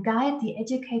that can guide the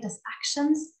educator's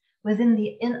actions within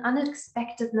the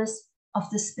unexpectedness of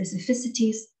the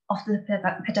specificities of the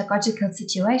pedagogical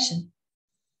situation.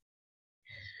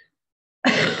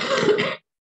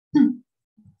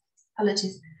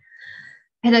 Apologies.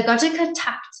 Pedagogical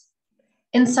tact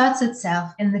inserts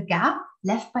itself in the gap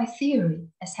left by theory,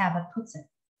 as Herbert puts it,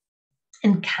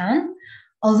 and can,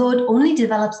 although it only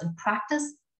develops in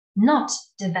practice, not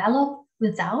develop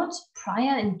without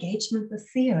prior engagement with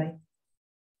theory.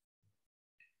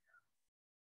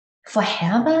 For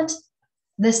Herbert,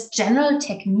 this general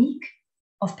technique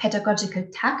of pedagogical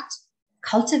tact,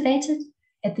 cultivated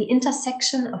at the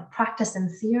intersection of practice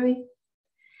and theory,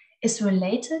 is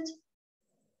related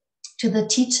to the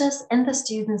teachers' and the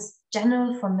students'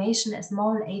 general formation as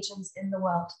moral agents in the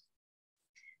world.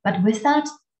 But with that,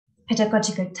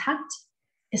 pedagogical tact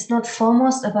is not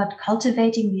foremost about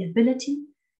cultivating the ability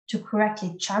to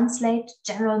correctly translate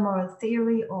general moral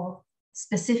theory or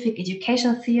specific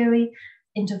educational theory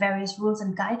into various rules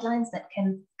and guidelines that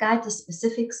can guide the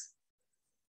specifics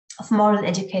of moral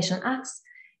educational acts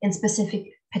in specific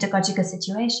pedagogical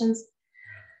situations.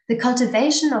 The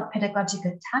cultivation of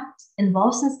pedagogical tact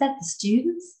involves instead the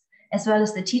students as well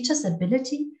as the teacher's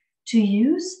ability to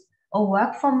use or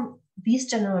work from these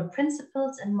general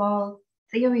principles in moral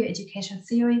theory or education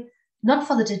theory, not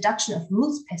for the deduction of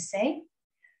rules per se,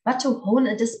 but to hone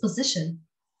a disposition,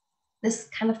 this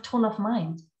kind of tone of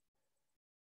mind.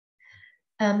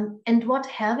 And what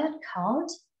Herbert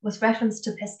called, with reference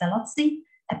to Pestalozzi,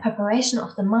 a preparation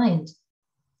of the mind,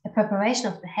 a preparation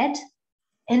of the head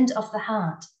and of the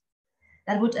heart,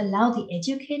 that would allow the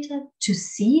educator to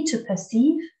see, to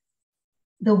perceive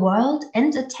the world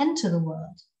and attend to the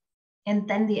world and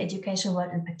then the education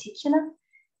world in particular,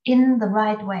 in the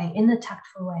right way, in a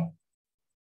tactful way.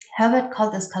 Herbert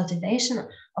called this cultivation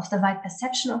of the right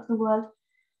perception of the world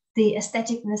the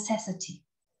aesthetic necessity.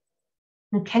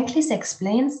 And Kenklis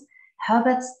explains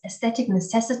Herbert's aesthetic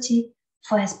necessity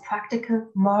for his practical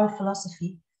moral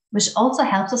philosophy, which also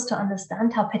helps us to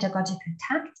understand how pedagogical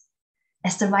tact,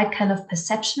 as the right kind of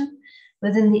perception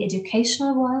within the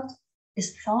educational world,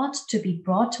 is thought to be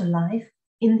brought to life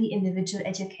in the individual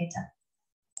educator.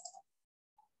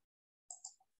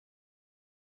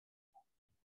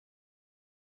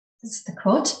 This is the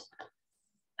quote.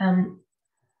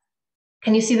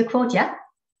 Can you see the quote? Yeah?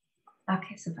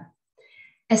 Okay, super.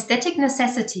 Aesthetic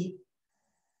necessity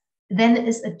then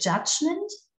is a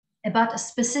judgment about a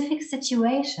specific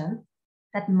situation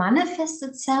that manifests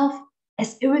itself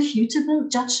as irrefutable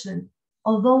judgment,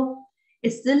 although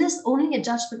it still is only a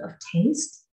judgment of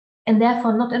taste and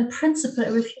therefore not in principle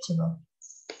irrefutable.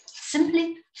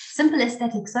 Simple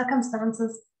aesthetic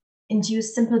circumstances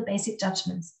induce simple basic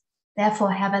judgments.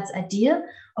 Therefore, Herbert's idea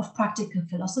of practical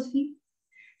philosophy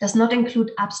does not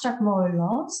include abstract moral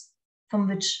laws from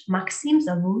which maxims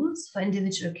or rules for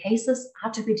individual cases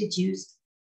are to be deduced.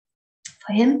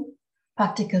 For him,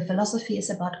 practical philosophy is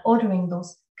about ordering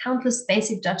those countless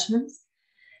basic judgments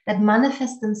that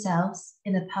manifest themselves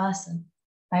in a person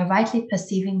by rightly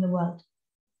perceiving the world.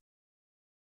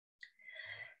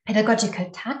 Pedagogical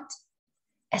tact,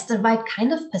 as the right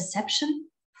kind of perception,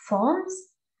 forms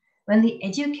when the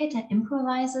educator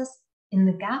improvises in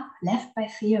the gap left by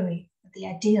theory, the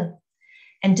ideal,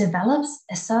 and develops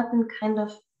a certain kind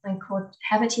of, I quote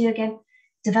Herbert here again,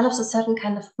 develops a certain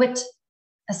kind of wit,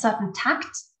 a certain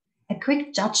tact, a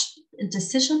quick judgment and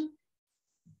decision,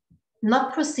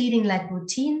 not proceeding like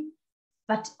routine,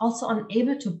 but also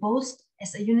unable to boast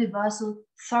as a universal,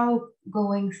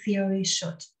 thoroughgoing theory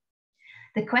should.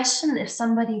 The question if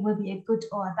somebody will be a good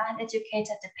or a bad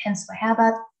educator depends for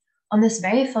Herbert on this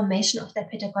very formation of their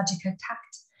pedagogical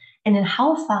tact and in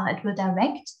how far it will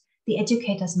direct the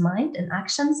educator's mind and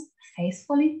actions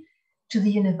faithfully to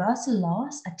the universal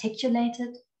laws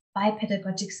articulated by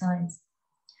pedagogic science.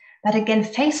 But again,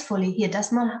 faithfully here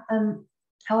does not,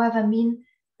 however, mean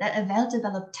that a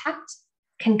well-developed tact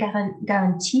can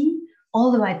guarantee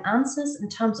all the right answers in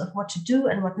terms of what to do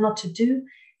and what not to do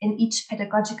in each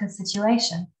pedagogical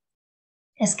situation.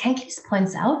 As Kenklis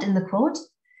points out in the quote,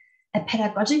 a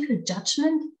pedagogical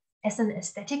judgment as an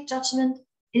aesthetic judgment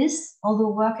is,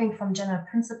 although working from general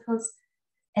principles,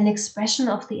 an expression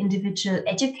of the individual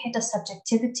educator's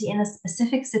subjectivity in a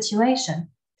specific situation,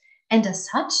 and as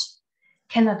such,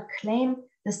 cannot claim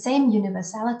the same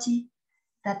universality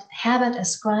that Herbert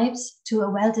ascribes to a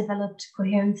well-developed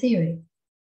coherent theory.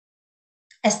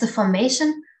 As the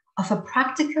formation of a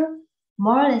practical,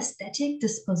 moral aesthetic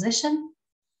disposition,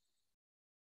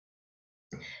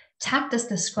 tact is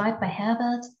described by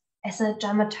Herbert as a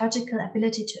dramaturgical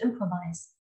ability to improvise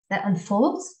that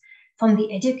unfolds from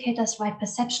the educator's right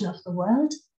perception of the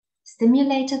world,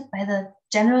 stimulated by the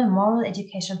general moral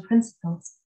education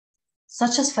principles,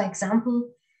 such as, for example,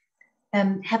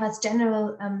 Herbert's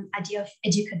general idea of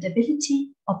educability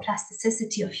or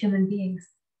plasticity of human beings.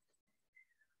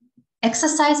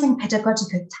 Exercising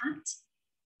pedagogical tact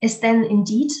is then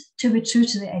indeed to be true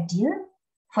to the idea,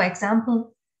 for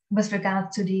example, with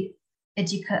regard to the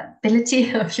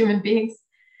educability of human beings,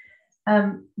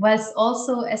 whilst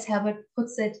also, as Herbert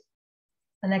puts it,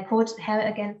 and I quote Herbert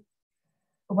again,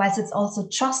 whilst it's also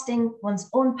trusting one's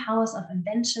own powers of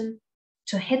invention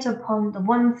to hit upon the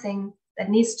one thing that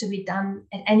needs to be done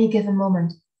at any given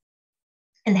moment.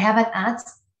 And Herbert adds,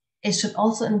 it should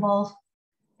also involve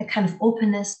a kind of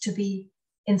openness to be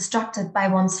instructed by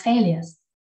one's failures.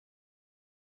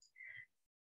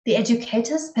 The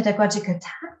educator's pedagogical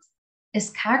tact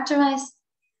is characterized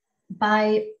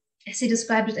by, as he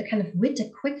described it, a kind of wit, a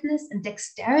quickness and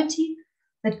dexterity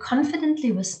that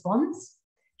confidently responds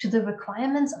to the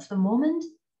requirements of the moment,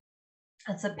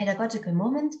 that's a pedagogical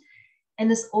moment,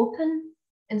 and is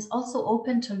also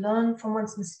open to learn from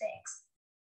one's mistakes.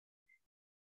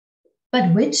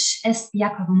 But which, as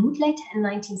Jakob Muth later in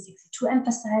 1962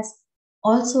 emphasized,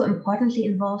 also importantly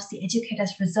involves the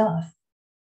educator's reserve.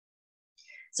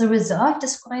 So reserve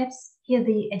describes here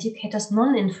the educator's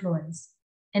non-influence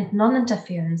and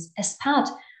non-interference as part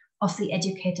of the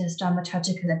educator's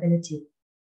dramaturgical ability,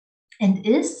 and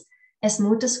is, as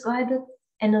Muth described it,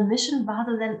 an omission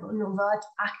rather than an overt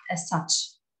act as such.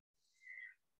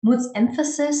 Muth's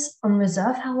emphasis on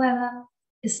reserve, however,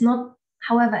 is not,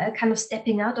 however, a kind of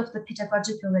stepping out of the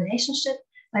pedagogical relationship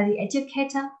by the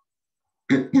educator,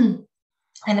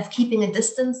 kind of keeping a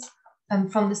distance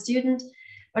from the student,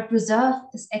 but reserve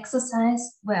is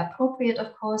exercised, where appropriate,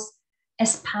 of course,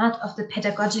 as part of the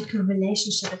pedagogical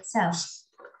relationship itself,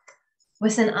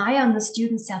 with an eye on the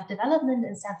student's self-development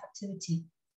and self-activity,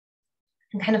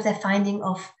 and kind of their finding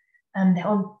of their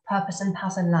own purpose and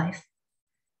path in life.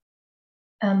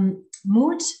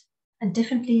 Mood, and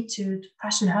differently to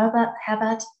Prussian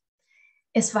Herbert,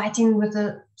 is writing with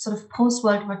a sort of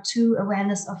post-World War II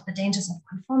awareness of the dangers of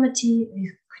conformity,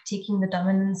 critiquing the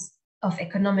dominance of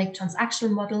economic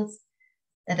transactional models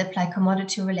that apply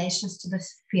commodity relations to the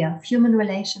sphere of human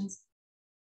relations,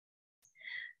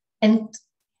 and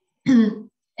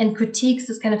critiques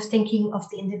this kind of thinking of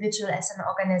the individual as an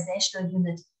organizational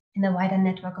unit in a wider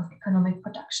network of economic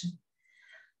production.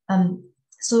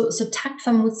 So tact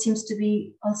for mood seems to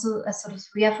be also a sort of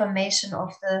reaffirmation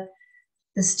of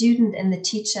the student and the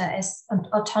teacher as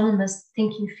autonomous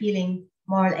thinking, feeling,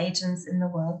 moral agents in the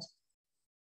world.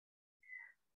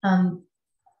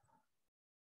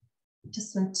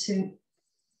 Just want to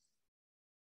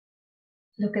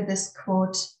look at this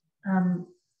quote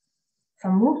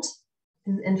from Mood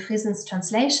in Friesen's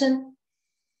translation.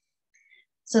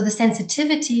 So the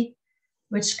sensitivity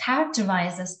which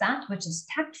characterizes that which is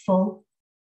tactful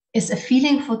is a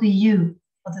feeling for the you,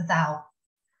 for the thou,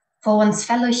 for one's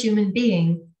fellow human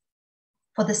being,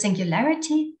 for the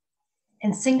singularity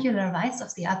and singular rights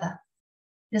of the other.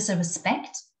 It is a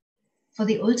respect for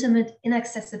the ultimate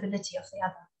inaccessibility of the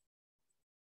other.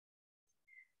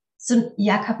 So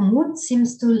Jakob Mood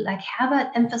seems to, like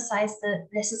Herbert, emphasize the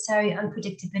necessary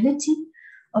unpredictability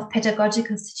of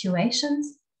pedagogical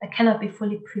situations that cannot be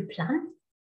fully pre-planned.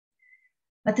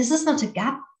 But this is not a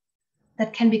gap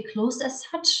that can be closed as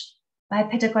such by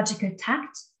pedagogical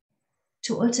tact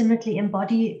to ultimately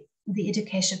embody the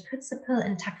education principle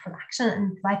in tactful action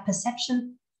and right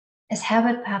perception, as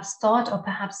Herbert perhaps thought, or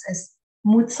perhaps as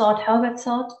Mood thought, Herbert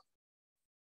thought.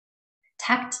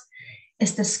 Tact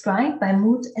is described by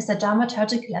Mood as a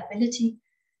dramaturgical ability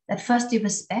that firstly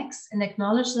respects and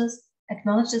acknowledges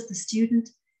the student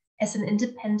as an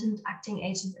independent acting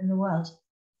agent in the world.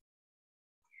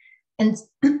 And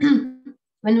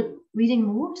when reading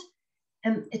Mood,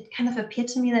 it kind of appeared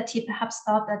to me that he perhaps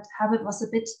thought that Herbert was a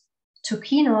bit too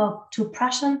keen or too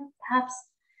Prussian, perhaps,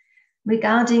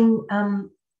 regarding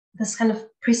this kind of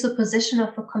presupposition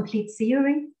of a complete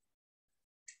theory.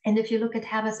 And if you look at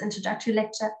Herbert's introductory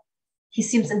lecture, he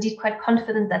seems indeed quite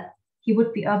confident that he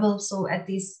would be able, so at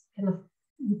these kind of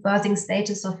birthing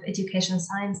stages of educational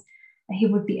science, that he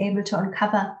would be able to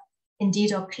uncover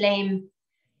indeed or claim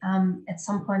at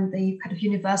some point the kind of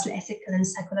universal ethical and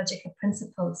psychological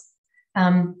principles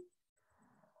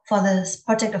for this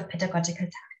project of pedagogical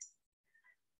tact.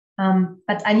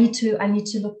 But I need to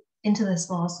look into this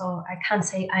more, so I can't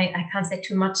say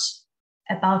too much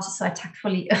about it. So I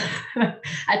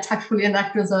tactfully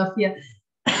enact reserve here.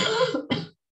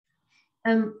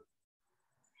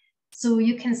 So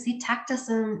you can see tact as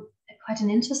quite an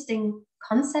interesting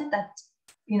concept that,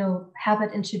 you know,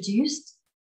 Herbert introduced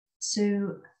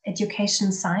to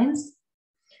education science,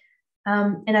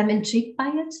 and I'm intrigued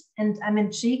by it, and I'm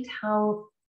intrigued how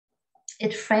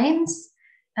it frames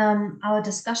our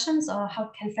discussions, or how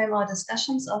it can frame our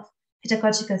discussions of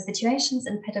pedagogical situations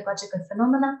and pedagogical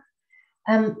phenomena.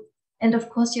 And of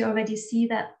course, you already see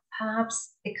that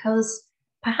perhaps because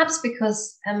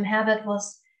Herbert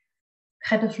was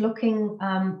kind of looking,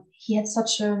 he had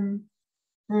such a,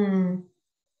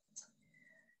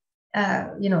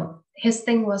 you know, his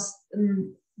thing was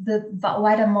the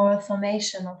wider moral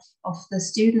formation of the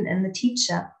student and the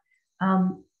teacher.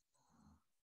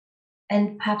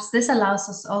 And perhaps this allows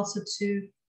us also to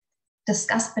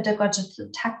discuss pedagogical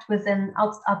tact with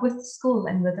the school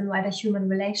and within wider human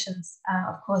relations.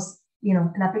 Of course, you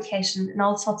know, an application in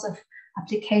all sorts of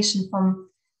application, from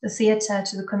the theater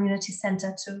to the community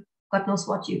center to God knows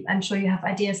what. I'm sure you have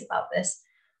ideas about this.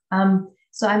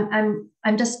 So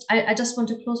I just want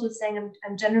to close with saying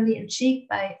I'm generally intrigued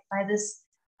by this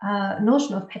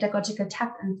notion of pedagogical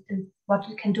tact and what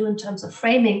we can do in terms of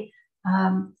framing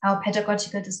our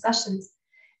pedagogical discussions.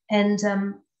 And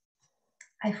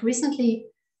I've recently,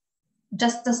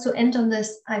 just to end on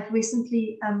this, I've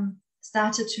recently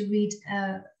started to read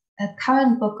a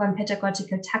current book on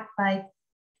pedagogical tact by,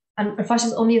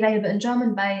 unfortunately it's only available in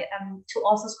German, by two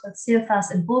authors called Silfas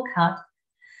and Burkhardt.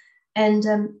 And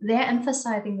they're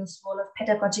emphasizing this role of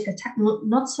pedagogical tact,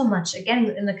 not so much, again,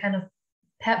 in a kind of,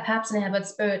 perhaps in a Herbert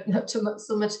spirit, not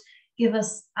so much give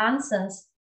us answers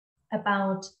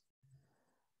about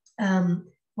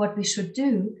what we should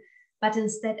do, but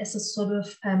instead as a sort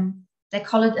of, they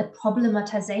call it a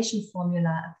problematization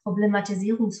formula, a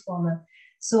Problematisierungsformel.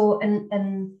 So,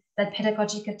 and that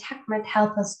pedagogical tact might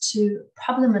help us to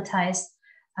problematize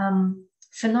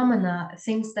phenomena,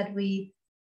 things that we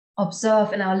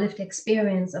observe in our lived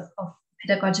experience of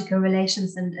pedagogical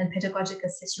relations and pedagogical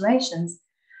situations,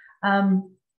 rather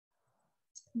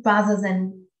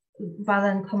than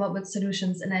come up with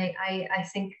solutions. And I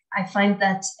think I find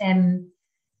that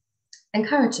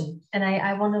encouraging, and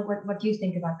I wonder what you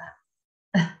think about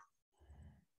that.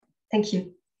 Thank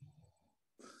you.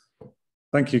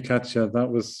 Thank you, Katja. That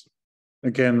was,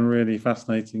 again, really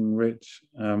fascinating, rich,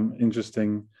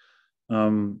 interesting.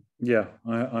 Yeah,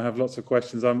 I have lots of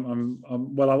questions.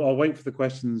 Well, I'll wait for the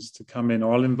questions to come in,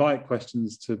 or I'll invite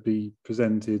questions to be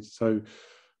presented. So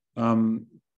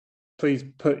please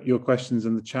put your questions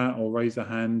in the chat or raise a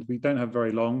hand. We don't have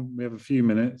very long. We have a few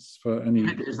minutes for any.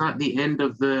 Is that the end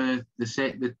of the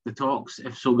talks?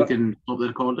 If so, we can stop the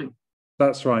recording.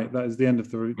 That's right. That is the end of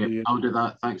the. Yeah, I'll do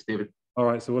that. Thanks, David. All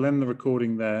right. So we'll end the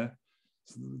recording there.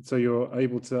 So you're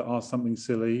able to ask something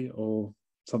silly or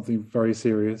something very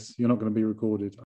serious. You're not going to be recorded.